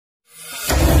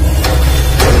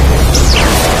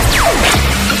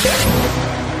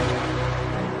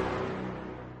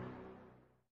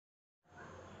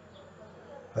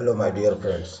Hello, my dear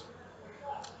friends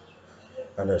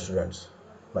and students.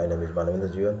 My name is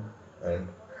Maanvendra Jeewan, and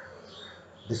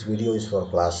this video is for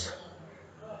class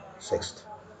 6th,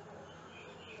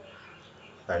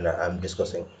 and I am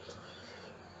discussing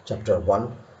chapter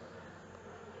 1,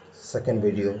 second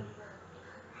video,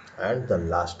 and the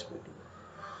last video.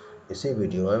 इसी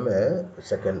video में मैं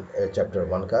second chapter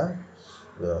 1 का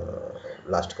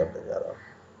last करने जा रहा हूँ।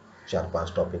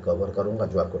 4-5 topic cover करूँगा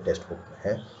जो आपको टेक्स्ट बुक में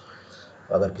है।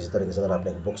 अगर किसी तरीके से अगर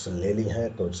आपने बुक्स ले ली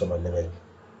हैं तो समझने में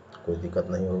कोई दिक्कत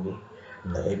नहीं होगी,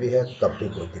 नहीं भी है तब भी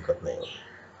कोई दिक्कत नहीं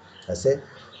होगी। ऐसे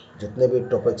जितने भी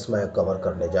टॉपिक्स मैं कवर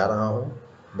करने जा रहा हूँ,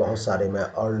 बहुत सारे मैं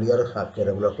अर्लियर आपके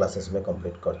रेगुलर क्लासेस में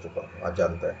कंप्लीट कर चुका हूँ, आप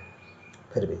जानते हैं।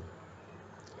 फिर भी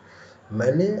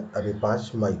मैंने अभी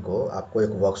 5 मई को आपको एक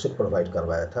वर्कशीट प्रोवाइड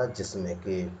करवाया था जिसमें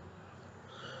कि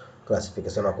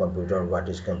classification of computer, what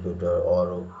is computer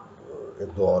और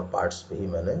 1-2 और पार्ट्स भी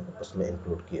मैंने उसमें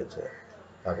इंक्लूड किए थे।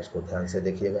 आप इसको ध्यान से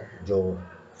देखिएगा, जो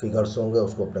फिगर्स होंगे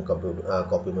उसको अपने कंप्यूटर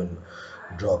कॉपी में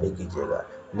ड्रॉ भी कीजिएगा,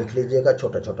 लिख लीजिएगा।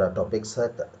 छोटा छोटा टॉपिक्स है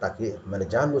ताकि मैंने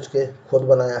जानबूझ के खुद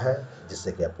बनाया है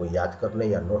जिससे कि आपको याद करने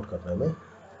या नोट करने में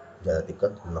ज़्यादा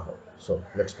दिक्कत ना हो। So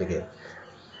let's begin.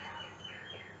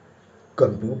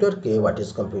 कंप्यूटर के व्हाट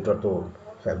इज़ कंप्यूटर तो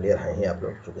फैमिलियर हैं ही आप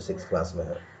लोग, चूँकि 6th क्लास में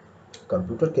है।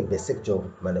 कंप्यूटर के बेसिक जो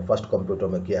मैंने फर्स्ट कंप्यूटर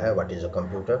में किया है, व्हाट इज़ अ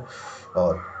कंप्यूटर,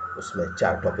 और उसमें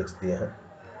 4 टॉपिक्स दिए हैं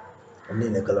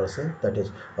नीले कलर से। That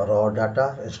is raw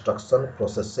data, instruction,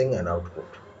 processing and output.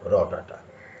 Raw data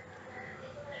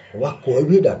वह कोई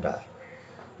भी डाटा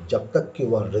जब तक कि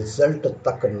वह रिजल्ट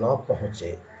तक न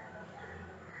पहुंचे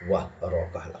वह रॉ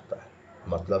कहलाता है।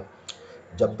 मतलब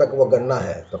जब तक वो गन्ना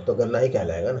है तब तो गन्ना ही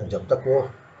कहलाएगा ना, जब तक वो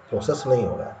प्रोसेस नहीं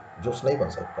होगा जूस नहीं बन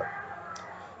सकता।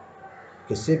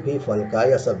 किसी भी फल का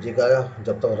या सब्जी का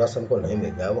जब तक रस हमको नहीं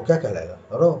मिल जाए वो क्या कहलाएगा?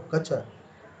 रॉ, कच्चा।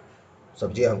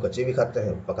 सब्जियां हम कच्ची भी खाते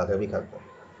हैं, पका के भी खाते हैं।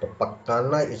 तो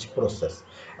पकाना इज प्रोसेस,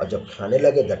 और जब खाने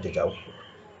लगे that is output,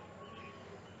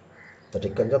 that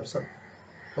is consumption.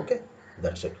 Okay,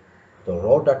 that's it. तो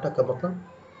रॉ डाटा का मतलब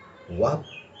वह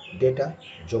डेटा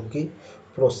जो कि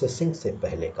प्रोसेसिंग से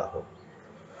पहले का हो।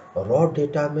 रॉ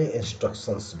डेटा में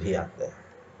इंस्ट्रक्शंस भी आते हैं,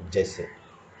 जैसे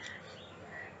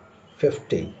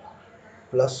 50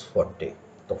 + 40।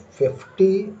 तो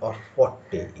 50 और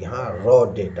 40 यहाँ रॉ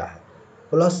डेटा है,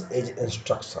 प्लस इज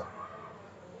इंस्ट्रक्शन।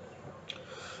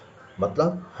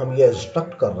 मतलब हम ये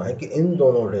इंस्ट्रक्ट कर रहे हैं कि इन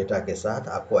दोनों डेटा के साथ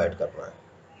आपको ऐड करना है।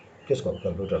 किसको?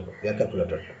 कंप्यूटर को या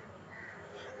कैलकुलेटर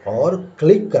को। और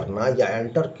क्लिक करना या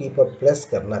एंटर की पर प्रेस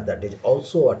करना, that is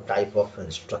also a type of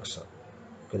instruction.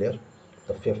 Clear?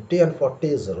 तो 50 and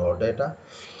 40 is raw data,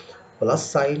 plus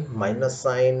sign, minus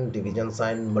sign, division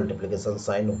sign, multiplication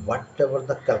sign, what ever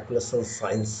the calculation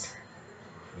science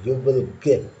you will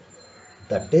give,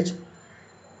 that is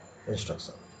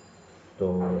instruction. तो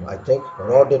I think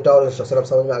raw data और instruction अब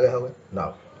समझ में आ गया होगा।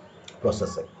 Now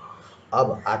processing.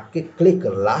 अब आपके क्लिक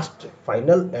लास्ट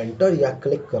फाइनल एंटर या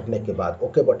क्लिक करने के बाद,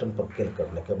 ओके बटन पर क्लिक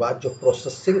करने के बाद जो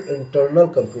प्रोसेसिंग इंटरनल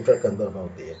कंप्यूटर के अंदर में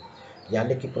होती है,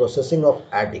 यानी कि प्रोसेसिंग ऑफ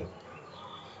एडिंग।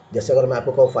 जैसे अगर मैं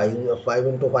आपको कहूँ 5 ×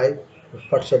 5,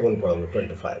 फट से बोल पड़ोगे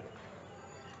 25,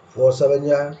 4 7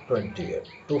 जा 28,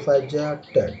 2 5 जा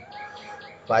 10,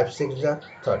 5 6 जा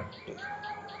 30,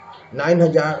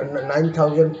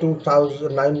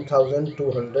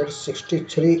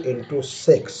 9263 ×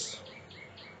 6।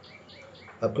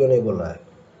 अब क्यों नहीं बोल रहा है?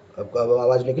 आपको अब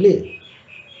आवाज़ निकली?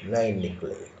 नहीं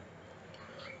निकली,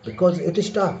 because it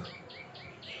is tough.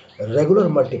 Regular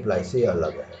multiply से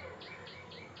अलग है,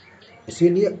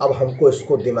 इसीलिए अब हमको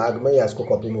इसको दिमाग में या इसको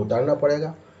कॉपी में उतारना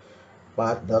पड़ेगा।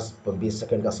 5 10 20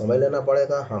 सेकंड का समय लेना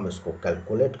पड़ेगा। हम इसको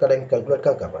कैलकुलेट करेंगे। कैलकुलेट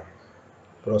क्या कर रहे हैं?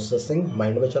 प्रोसेसिंग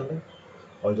माइंड में चल रही,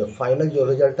 और जो फाइनल जो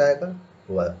रिजल्ट आएगा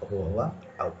वो हुआ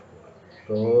आउटपुट।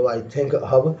 तो आई थिंक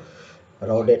अब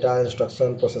raw data,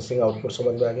 instruction, processing, output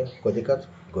समझ में आ गया। कोई दिक्कत?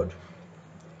 गुड।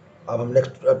 अब हम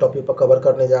नेक्स्ट टॉपिक पर कवर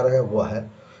करने जा रहे हैं, वह है,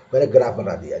 मैंने ग्राफ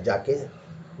बना दिया जाके।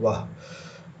 वाह,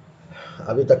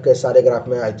 अभी तक के सारे ग्राफ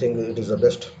में I think it is the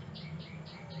best.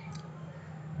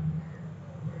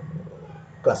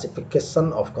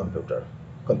 Classification of computer.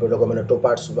 Computer को मैंने 2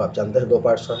 पार्ट्स, आप जानते हैं 2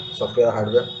 पार्ट्स हैं, सॉफ्टवेयर,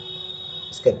 हार्डवेयर।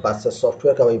 इसके बाद से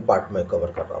सॉफ्टवेयर का वही पार्ट मैं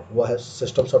कवर कर रहा हूँ, वह है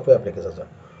system software, application.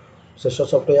 System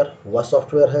software वह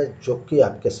सॉफ्टवेयर है जो कि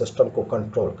आपके सिस्टम को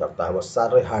कंट्रोल करता है। वह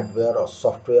सारे हार्डवेयर और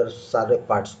सॉफ्टवेयर सारे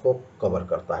पार्ट्स को कवर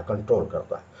करता है, कंट्रोल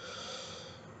करता है।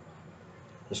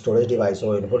 स्टोरेज डिवाइस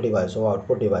हो, इनपुट डिवाइस हो,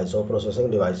 आउटपुट डिवाइस हो, प्रोसेसिंग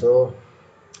डिवाइस हो,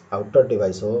 आउटर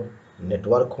डिवाइस हो,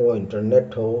 नेटवर्क हो,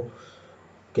 इंटरनेट हो,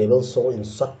 केबल्स हो, इन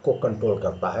सब को कंट्रोल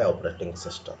करता है ऑपरेटिंग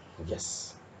सिस्टम।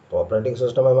 यस, तो ऑपरेटिंग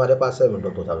सिस्टम हमारे पास है window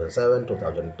 2007,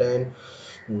 2010,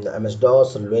 MS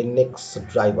DOS, Linux,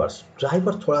 drivers.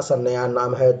 Driver थोड़ा सा नया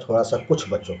नाम है, थोड़ा सा कुछ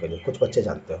बच्चों के लिए, कुछ बच्चे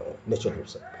जानते हो निश्चित रूप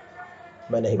से,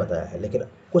 मैं नहीं बताया है, लेकिन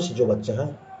कुछ जो बच्चे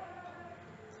हैं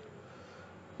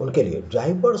उनके लिए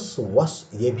ड्राइवर्स वस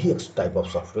ये भी एक टाइप ऑफ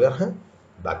सॉफ्टवेयर है।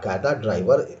 बाकायदा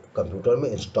ड्राइवर कंप्यूटर में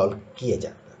इंस्टॉल किए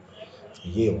जाते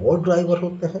हैं। ये वो ड्राइवर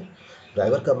होते हैं,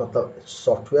 ड्राइवर का मतलब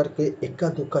सॉफ्टवेयर के इक्का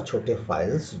दुक्का छोटे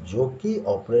फाइल्स जो कि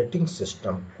ऑपरेटिंग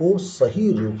सिस्टम को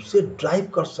सही रूप से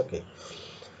ड्राइव कर सके।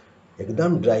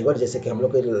 एकदम ड्राइवर जैसे कि हम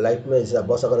लोग के लाइफ में, जैसे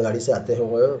बस अगर गाड़ी से आते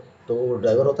हुए तो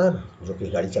ड्राइवर होता है ना जो कि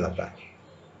गाड़ी चलाता है,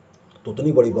 तो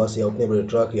उतनी बड़ी बस या उतनी बड़ी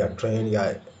ट्रक या ट्रेन या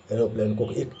एरोप्लेन को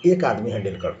एक आदमी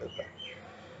हैंडल कर देता है।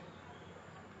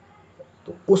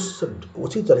 तो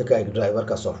उसी तरह का एक ड्राइवर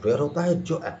का सॉफ्टवेयर होता है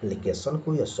जो एप्लीकेशन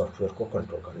को या सॉफ्टवेयर को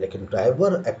कंट्रोल कर। लेकिन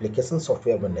ड्राइवर एप्लीकेशन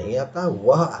सॉफ्टवेयर में नहीं आता,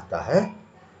 वह आता है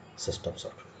सिस्टम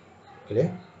सॉफ्टवेयर। क्लियर?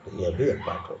 तो यह भी एक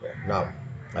पार्ट हो गया।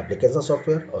 नाउ एप्लीकेशन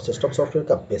सॉफ्टवेयर और सिस्टम सॉफ्टवेयर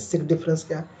का बेसिक डिफरेंस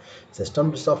क्या है?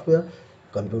 सिस्टम सॉफ्टवेयर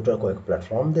कंप्यूटर को एक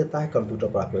प्लेटफॉर्म देता है, कंप्यूटर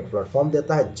पर आपको एक प्लेटफॉर्म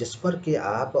देता है जिस पर कि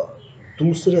आप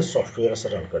दूसरे सॉफ्टवेयर से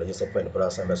रन करें, जैसे paint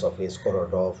brush, MS office,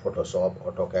 कोरोडो, Photoshop,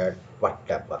 AutoCAD,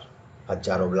 whatever,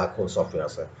 हजारों लाखों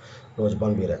सॉफ्टवेयर है, रोज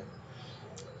बन भी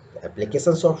रहे।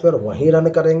 एप्लीकेशन सॉफ्टवेयर वहीं रन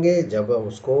करेंगे जब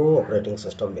उसको ऑपरेटिंग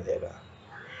सिस्टम मिलेगा।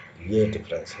 ये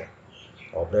डिफरेंस है।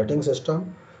 ऑपरेटिंग सिस्टम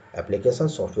एप्लीकेशन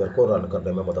सॉफ्टवेयर को रन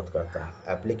करने में मदद करता है।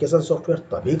 एप्लीकेशन सॉफ्टवेयर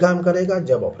तभी काम करेगा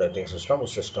जब ऑपरेटिंग सिस्टम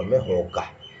उस सिस्टम में होगा।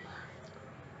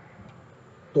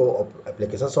 तो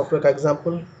एप्लीकेशन सॉफ्टवेयर का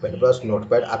एग्जांपल पेंट ब्रश,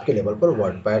 नोटपैड, आपके लेवल पर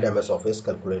WordPad, MS office,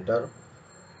 calculator,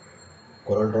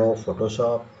 Corel Draw,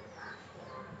 Photoshop,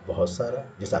 बहुत सारा।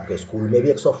 जैसे आपके स्कूल में भी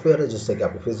एक सॉफ्टवेयर है जिससे कि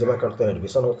आप फीस जमा करते हैं,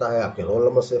 एडमिशन होता है, आपके रोल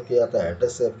नंबर सेव किया जाता है,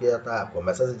 एड्रेस सेव किया जाता है, आपको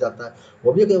मैसेज जाता है,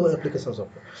 वो भी एक एप्लीकेशन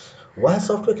सॉफ्टवेयर। वह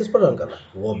सॉफ्टवेयर किस पर रन कर रहा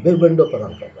है? वो बिग विंडो पर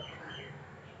रन कर रहा है।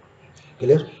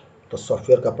 क्लियर? तो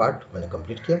सॉफ्टवेयर का पार्ट मैंने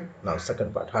कंप्लीट किया। Now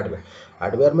second part hardware.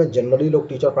 Hardware में जनरली लोग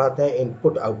टीचर पढ़ाते हैं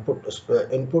input output,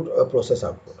 input process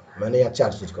output. मैंने यहाँ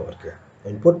 4 चीज़ कवर किया: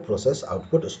 input, process,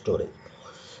 output,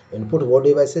 storage. Input वो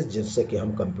डिवाइसेस जिनसे कि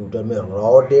हम कंप्यूटर में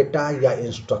रॉ डेटा या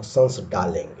इंस्ट्रक्शंस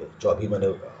डालेंगे, जो अभी मैंने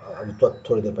अभी तो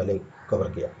थोड़ी देर पहले कवर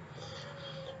किया।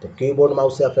 तो कीबोर्ड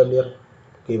माउस से आप फेमिलियर,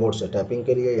 कीबोर्ड से टाइपिंग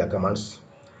के लिए या कमांड्स,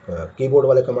 कीबोर्ड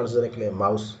वाले कमांड्स देने के लिए,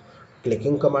 माउस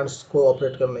क्लिकिंग कमांड्स को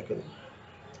ऑपरेट करने के लिए,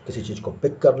 किसी चीज़ को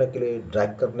पिक करने के लिए,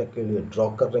 ड्रैग करने के लिए, ड्रॉ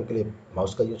करने के लिए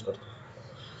माउस का यूज करते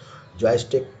हैं।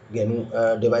 जॉयस्टिक गेमिंग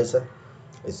डिवाइस है,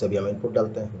 इससे भी हम इनपुट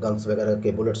डालते हैं गन्स वगैरह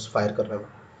के बुलेट्स फायर करने में।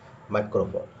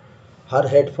 माइक्रोफोन, हर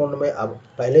हेडफोन में, अब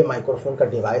पहले माइक्रोफोन का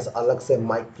डिवाइस अलग से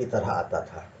माइक की तरह आता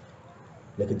था,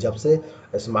 लेकिन जब से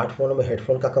स्मार्टफोन में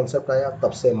हेडफोन का कंसेप्ट आया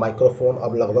तब से माइक्रोफोन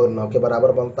अब लगभग 9 के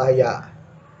बराबर बनता है, या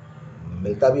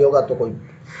मिलता भी होगा तो कोई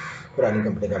पुरानी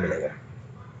कंपनी का मिलेगा।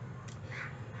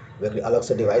 वे अलग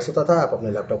से डिवाइस होता था, आप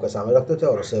अपने लैपटॉप के सामने रखते थे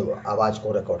और उससे आवाज़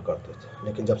को रिकॉर्ड करते थे।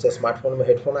 लेकिन जब से स्मार्टफोन में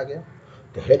हेडफोन आ गया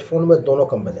तो हेडफोन में दोनों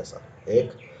कम्बिनेशन,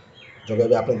 एक जो कि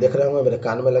अभी आपने देख रहे होंगे मेरे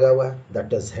कान में लगा हुआ है,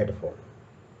 दैट इज़ हेडफोन,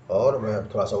 और मैं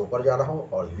थोड़ा सा ऊपर जा रहा हूँ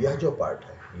और यह जो पार्ट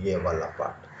है, ये वाला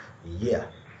पार्ट, ये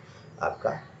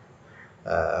आपका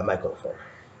माइक्रोफोन,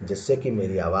 जिससे कि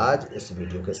मेरी आवाज़ इस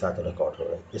वीडियो के साथ रिकॉर्ड हो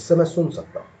रही है। इससे मैं सुन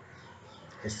सकता हूँ,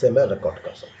 इससे मैं रिकॉर्ड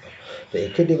कर सकता हूँ। तो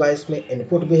एक ही डिवाइस में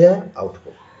इनपुट भी है,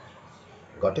 output.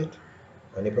 Got it?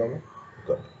 Any problem?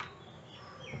 Good.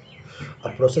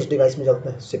 अब प्रोसेस डिवाइस में चलते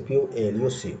हैं, CPU, ALU,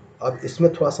 CPU। अब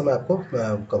इसमें थोड़ा सा मैं आपको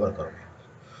कवर करूँगा।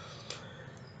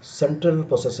 Central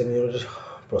processing unit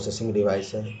processing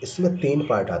device है, इसमें 3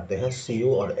 पार्ट आते हैं,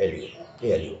 CPU और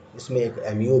ALU। इसमें एक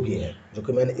MU भी है जो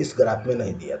कि मैंने इस ग्राफ में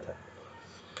नहीं दिया था।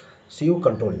 CPU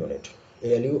control unit,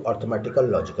 ALU arithmetical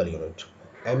logical unit,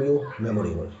 MU memory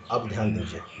unit. अब ध्यान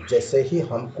दीजिए, जैसे ही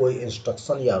हम कोई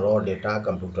इंस्ट्रक्शन या रॉ डेटा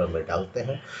कंप्यूटर में डालते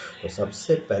हैं तो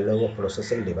सबसे पहले वो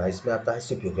प्रोसेसिंग डिवाइस में आता है,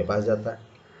 CPU के पास जाता है।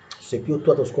 CPU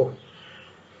तो उसको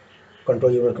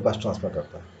कंट्रोल यूनिट के पास ट्रांसफ़र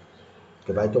करता है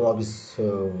कि भाई तुम अब इस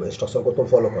इंस्ट्रक्शन को तुम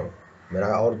फॉलो करो, मेरा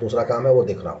और दूसरा काम है वो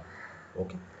देख रहा हूँ।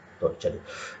 ओके, तो चलिए,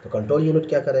 तो कंट्रोल यूनिट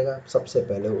क्या करेगा? सबसे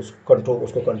पहले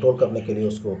उसको कंट्रोल करने के लिए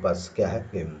उसके पास क्या है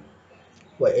कि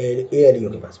वो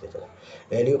ALU के पास भेजेगा।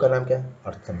 ALU का नाम क्या है?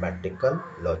 Arithmetical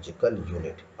logical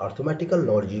unit. Arithmetical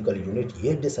logical unit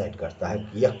ये डिसाइड करता है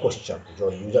कि यह क्वेश्चन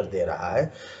जो यूजर दे रहा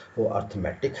है वो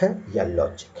अर्थमेटिक है या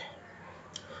लॉजिक है।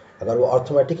 अगर वो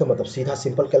अर्थमेटिक है मतलब सीधा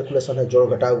सिंपल कैलकुलेशन है, जोड़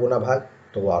घटाव गुना भाग,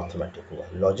 तो वो अर्थमेटिक हुआ।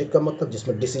 लॉजिक का मतलब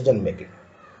जिसमें डिसीजन मेकिंग,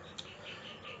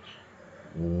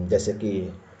 जैसे कि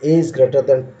A is greater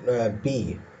than B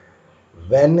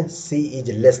when C is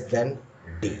less than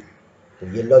D, तो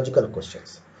ये लॉजिकल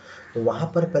क्वेश्चंस। तो वहाँ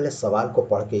पर पहले सवाल को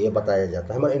पढ़ के ये बताया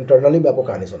जाता है, मैं इंटरनली मैं आपको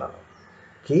कहानी सुना रहा हूँ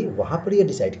कि वहाँ पर ये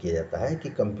डिसाइड किया जाता है कि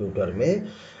कंप्यूटर में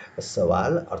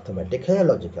सवाल अर्थमेटिक है या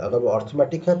लॉजिक है? अगर वो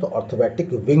अर्थमेटिक है तो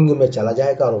अर्थमेटिक विंग में चला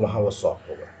जाएगा और वहाँ वो सॉल्व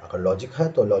होगा। अगर लॉजिक है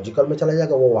तो लॉजिकल में चला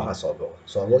जाएगा, वो वहाँ सॉल्व होगा।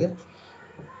 सॉल्व हो गया।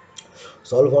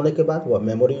 सॉल्व होने के बाद वह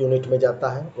मेमोरी यूनिट में जाता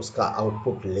है, उसका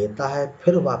आउटपुट लेता है,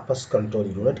 फिर वापस कंट्रोल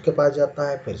यूनिट के पास जाता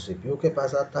है, फिर सीपीयू के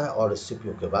पास आता है और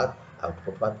सीपीयू के बाद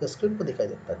आउटपुट आपके स्क्रीन पर दिखाई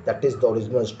देता है। That is the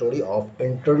original story of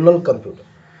internal computer.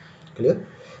 Clear?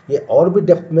 ये और भी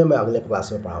डेप्थ में मैं अगले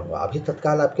क्लास में पढ़ाऊंगा। अभी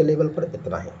तत्काल आपके लेवल पर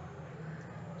इतना ही।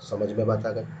 समझ में बात आ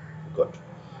गई? गुड।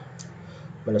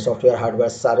 मैंने सॉफ्टवेयर हार्डवेयर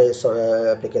सारे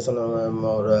एप्लीकेशन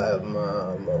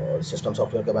और सिस्टम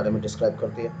सॉफ्टवेयर के बारे में डिस्क्राइब कर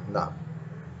दिया ना।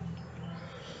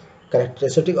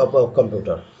 कैरेक्टरिस्टिक ऑफ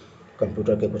कंप्यूटर,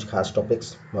 कंप्यूटर के कुछ खास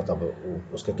टॉपिक्स, मतलब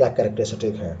उसके क्या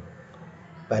कैरेक्टरिस्टिक हैं।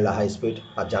 पहला हाई स्पीड,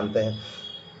 आप जानते हैं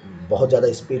बहुत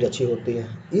ज़्यादा स्पीड अच्छी होती है।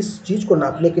 इस चीज़ को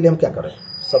नापने के लिए हम क्या करें?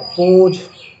 सपोज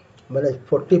मैंने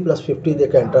 40+50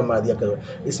 देकर एंटर मार दिया, करो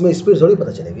इसमें स्पीड थोड़ी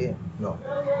पता चलेगी। नो,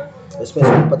 इसमें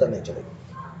स्पीड पता नहीं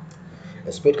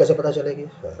चलेगी। स्पीड कैसे पता चलेगी?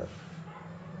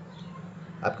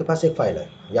 आपके पास एक फाइल है,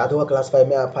 याद होगा क्लास 5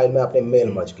 में फाइल में आपने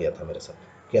मेल मर्ज किया था मेरे साथ,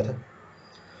 किया था।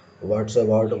 वर्ड से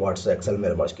वर्ड, वर्ड से एक्सेल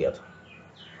मेल मर्ज किया था।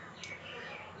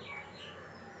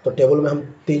 तो टेबल में हम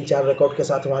 3-4 रिकॉर्ड के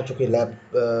साथ, वहाँ चूँकि लैब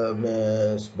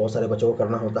में बहुत सारे बच्चों को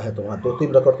करना होता है तो वहाँ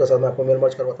 2-3 रिकॉर्ड के साथ मैं आपको मेल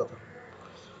मर्ज करवाता था।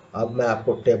 अब मैं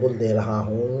आपको टेबल दे रहा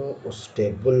हूँ, उस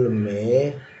टेबल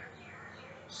में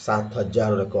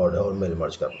 7000 रिकॉर्ड है और मेल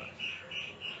मर्ज करना है।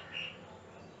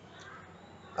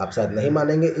 आप शायद नहीं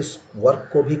मानेंगे, इस वर्क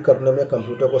को भी करने में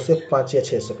कंप्यूटर को सिर्फ 5 या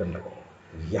 6 सेकंड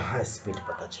लगे। यहाँ स्पीड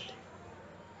पता चले,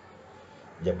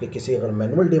 जबकि किसी अगर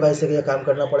मैनुअल डिवाइस से यह काम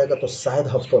करना पड़ेगा तो शायद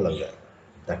हफ्तों लग जाएगा।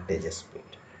 That is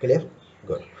speed. Clear?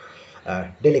 Good.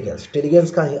 डिलीगेंस,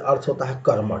 डिलीगेंस का ही अर्थ होता है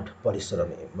कर्मठ,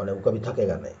 परिश्रमी, माने वो कभी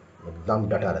थकेगा नहीं, एकदम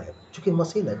डटा रहे। चूंकि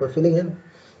मशीन है, कोई फीलिंग है ना,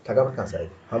 थकावट कहाँ से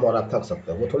आएगी? हम और आप थक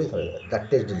सकते हैं, वो थोड़ी थकेगा।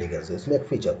 That is डिलीगेंस। इसमें एक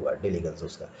फीचर हुआ डिलीगेंस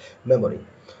उसका। मेमोरी,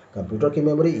 कंप्यूटर की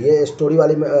मेमोरी, ये स्टोरेज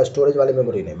वाली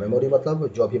मेमोरी नहीं। मेमोरी मतलब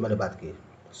जो अभी मैंने बात की,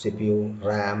 CPU,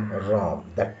 RAM, Rome,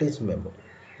 that is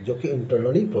memory, जो कि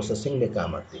इंटरनली प्रोसेसिंग में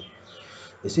काम आती है।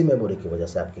 इसी मेमोरी की वजह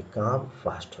से आपके काम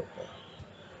फास्ट होते हैं।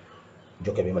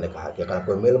 जो कि अभी मैंने कहा कि अगर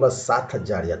आपको मेल में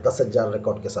 7000 या 10,000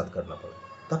 रिकॉर्ड के साथ करना पड़े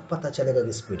तब पता चलेगा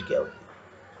कि स्पीड क्या होती है।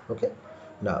 ओके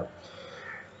ना।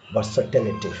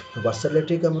 वर्सेटिलिटी,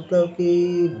 वर्सेटिलिटी का मतलब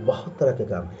कि बहुत तरह के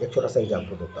काम है। एक छोटा सा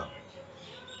एग्जाम्पल देता हूँ।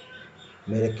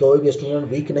 मेरे कोई भी स्टूडेंट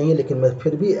वीक नहीं है, लेकिन मैं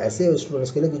फिर भी ऐसे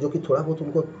स्टूडेंट्स के लिए जो कि थोड़ा बहुत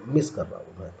उनको मिस कर रहा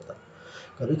हूँ, मैं पता।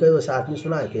 कभी कभी वैसा आदमी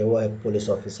सुना है कि वो एक पुलिस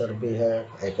ऑफिसर भी है,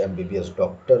 एक एमबीबीएस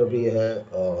डॉक्टर भी है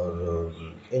और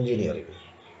इंजीनियर भी।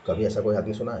 कभी ऐसा कोई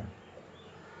आदमी सुना है?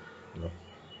 नो।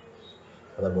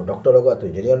 अगर वो डॉक्टर होगा तो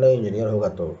इंजीनियर नहीं, इंजीनियर होगा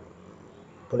तो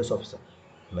पुलिस ऑफिसर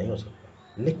नहीं हो सकता।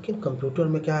 लेकिन कंप्यूटर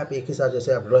में क्या है, आप एक ही साथ,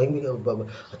 जैसे आप ड्राइंग भी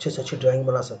अच्छे से अच्छी ड्राइंग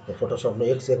बना सकते हैं, फोटोशॉप में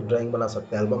एक से एक ड्राइंग बना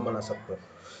सकते हैं, एल्बम बना सकते हैं।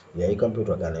 यही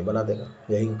कंप्यूटर गाने बना देगा,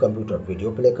 यही कंप्यूटर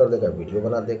वीडियो प्ले कर देगा, वीडियो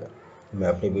बना देगा। मैं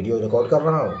अपनी वीडियो रिकॉर्ड कर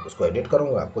रहा हूँ, उसको एडिट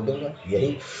करूँगा, आपको दूंगा।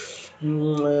 यही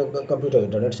कंप्यूटर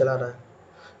इंटरनेट चला रहा है।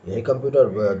 यही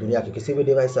कंप्यूटर दुनिया के किसी भी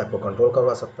डिवाइस से आपको कंट्रोल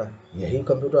करवा सकता है। यही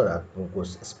कंप्यूटर आपको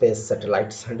स्पेस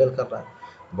सैटेलाइट्स हैंडल कर रहा है,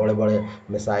 बड़े बड़े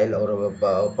मिसाइल और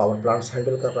पावर प्लांट्स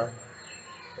हैंडल कर रहा है,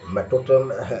 मेट्रो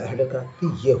ट्रेन हैंडल कर रहा है।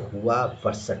 तो ये हुआ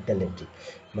वर्सेटिलिटी,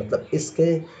 मतलब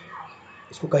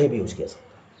इसको कहीं भी यूज किया सकता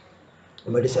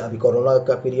है। मेडिसिन, अभी कोरोना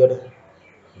का पीरियड है,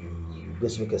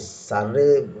 विश्व के सारे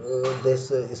देश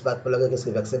इस बात पर लगे कि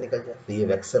इसकी वैक्सीन निकल जाए। तो ये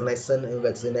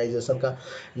वैक्सीनाइजेशन का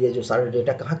ये जो सारे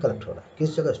डेटा कहाँ कलेक्ट हो रहा है,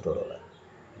 किस जगह स्टोर हो रहा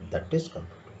है? That is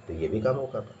computer. तो ये भी काम वो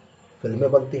कर रहा है।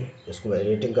 फिल्में बनती हैं, इसको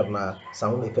एडिटिंग करना,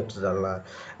 साउंड इफेक्ट्स डालना,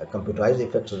 कंप्यूटराइज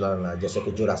इफेक्ट्स डालना, जैसे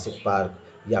कि जुरासिक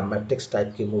पार्क या मैट्रिक्स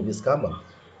टाइप की मूवीज़ का बन।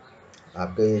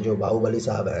 आपके जो बाहुबली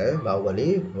साहब हैं,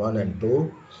 बाहुबली 1 और 2,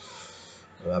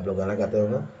 आप लोग गाना गाते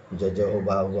होंगे, जय जय हो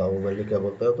बाहुबली, क्या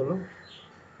बोलते हो तुम लोग?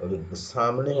 अभी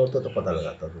सामने होते तो पता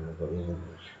लगाता तुम लोग।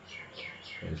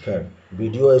 अभी खैर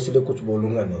वीडियो है इसलिए कुछ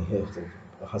बोलूँगा नहीं,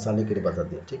 हंसाने के लिए बता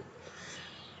दिया, ठीक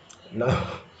ना।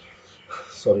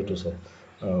 सॉरी टू से।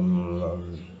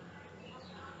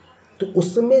 तो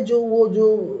उसमें जो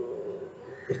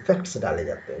इफेक्ट्स डाले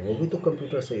जाते हैं वो भी तो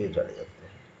कंप्यूटर से ही डाले जाते हैं।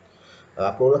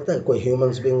 आपको लगता है कोई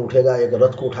ह्यूमंस बीइंग उठेगा, एक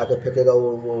रथ को उठा के फेंकेगा,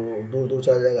 वो दूर दूर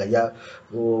चला जाएगा, या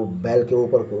वो बैल के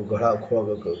ऊपर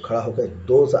खड़ा होकर?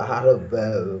 Those are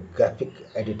graphic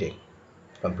editing,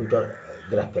 computer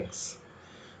graphics,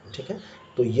 ठीक है।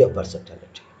 तो यह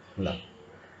वर्सेटिलिटी ना।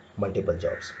 मल्टीपल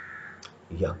जॉब्स,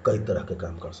 यह कई तरह के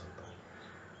काम कर सकता है।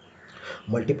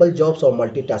 मल्टीपल जॉब्स और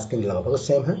मल्टीटास्किंग लगभग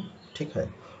सेम है, ठीक है।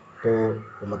 तो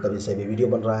मतलब जैसे भी वीडियो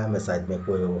बन रहा है, मैं साइड में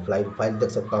कोई फाइल देख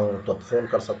सकता हूँ, तो फ़ोन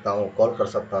कर सकता हूँ, कॉल कर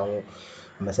सकता हूँ,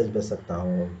 मैसेज भेज सकता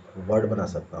हूँ, वर्ड बना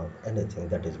सकता हूँ, anything.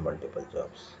 That is multiple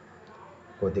jobs.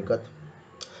 कोई दिक्कत?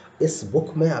 इस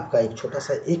बुक में आपका एक छोटा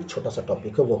सा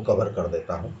टॉपिक है, वो कवर कर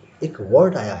देता हूँ। एक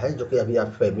वर्ड आया है जो कि अभी आप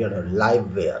फेमिलियर है, live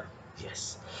where.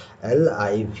 Yes,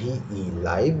 LIVE,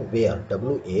 live where,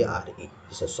 WARE,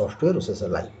 जैसे सॉफ्टवेयर उसे से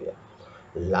लाइव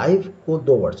वेयर। लाइव को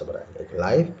दो वर्ड से बनाएंगे, एक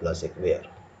लाइव प्लस एक वेयर।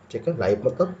 ठीक है, लाइव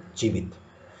मतलब जीवित,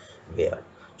 वेयर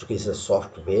चूंकि इसे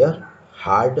सॉफ्टवेयर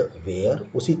हार्डवेयर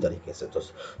उसी तरीके से, तो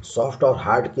सॉफ्ट और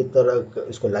हार्ड की तरह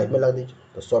इसको लाइव में ला दीजिए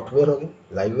तो सॉफ्टवेयर हो गया,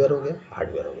 लाइव वेयर हो गया,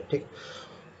 हार्डवेयर हो गया। ठीक,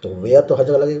 तो वेयर तो हर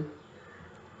जगह लगेगा,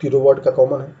 तीनों वर्ड का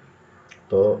कॉमन है।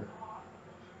 तो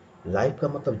लाइव का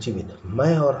मतलब जीवित,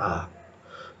 मैं और आप।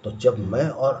 तो जब मैं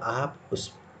और आप उस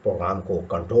प्रोग्राम को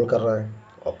कंट्रोल कर रहे हैं,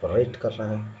 ऑपरेट कर रहे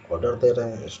हैं, ऑर्डर दे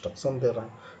रहे हैं, इंस्ट्रक्शन दे रहे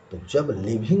हैं, तो जब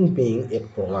लिविंग बीइंग एक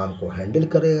प्रोग्राम को हैंडल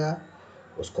करेगा,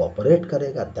 उसको ऑपरेट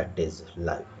करेगा, दैट इज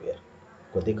लाइव वेयर।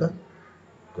 कोई दिक्कत?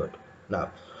 गुड।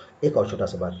 ना, एक और छोटा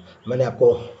सा बात, मैंने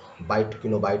आपको बाइट,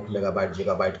 किलोबाइट, मेगाबाइट,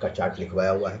 गीगाबाइट का चार्ट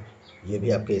लिखवाया हुआ है, ये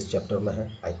भी आपके इस चैप्टर में है।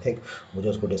 आई थिंक मुझे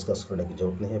उसको डिस्कस करने की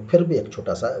जरूरत नहीं है, फिर भी एक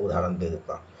छोटा सा उदाहरण दे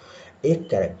देता हूँ। एक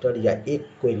कैरेक्टर या एक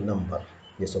कोई नंबर,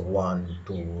 जैसे 1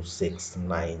 2 6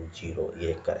 9 0, ये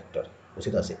एक कैरेक्टर।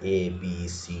 उसी तरह से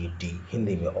ABCD,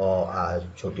 हिंदी में अ आ,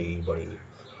 छोटी बड़ी,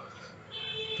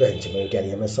 फ्रेंच में,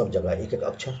 इटालियन में, सब जगह एक एक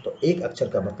अक्षर। तो एक अक्षर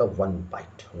का मतलब 1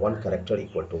 bite, 1 character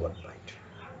equal to 1 bite.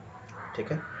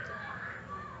 ठीक है,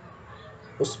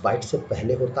 उस बाइट से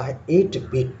पहले होता है 8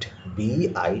 bit,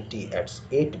 BITS,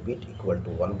 8 bit equal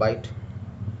to 1 bite.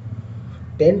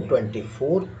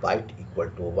 1024 bite equal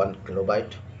to 1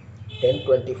 kilobyte.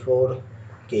 1024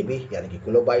 KB यानी कि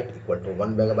kilobyte equal to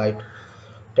 1 megabyte.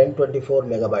 1024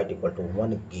 megabyte equal to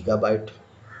 1 gigabyte.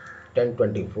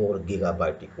 1024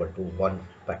 gigabyte equal to 1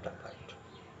 petabyte.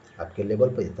 आपके लेवल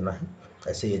पर इतना है,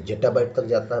 ऐसे ये जेटाबाइट तक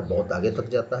जाता है, बहुत आगे तक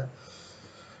जाता है।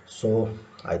 So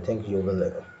I think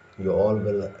you all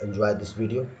will enjoy this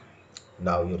video.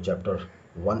 Now your chapter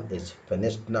 1 is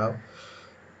finished now.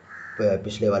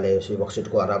 पिछले वाले इसी वर्कशीट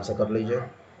को आराम से कर लीजिए।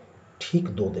 ठीक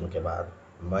 2 दिन के बाद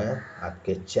मैं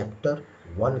आपके चैप्टर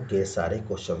 1 के सारे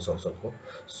क्वेश्चन आंसर को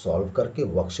सॉल्व करके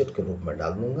वर्कशीट के रूप में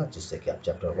डाल दूंगा, जिससे कि आप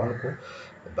चैप्टर 1 को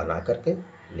बना करके,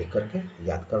 लिख करके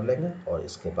याद कर लेंगे, और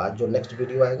इसके बाद जो नेक्स्ट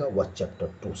वीडियो आएगा वह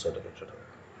चैप्टर 2 से रिलेटेड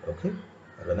होगा। Okay,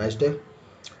 have a nice day.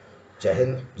 जय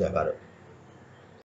हिंद, जय भारत।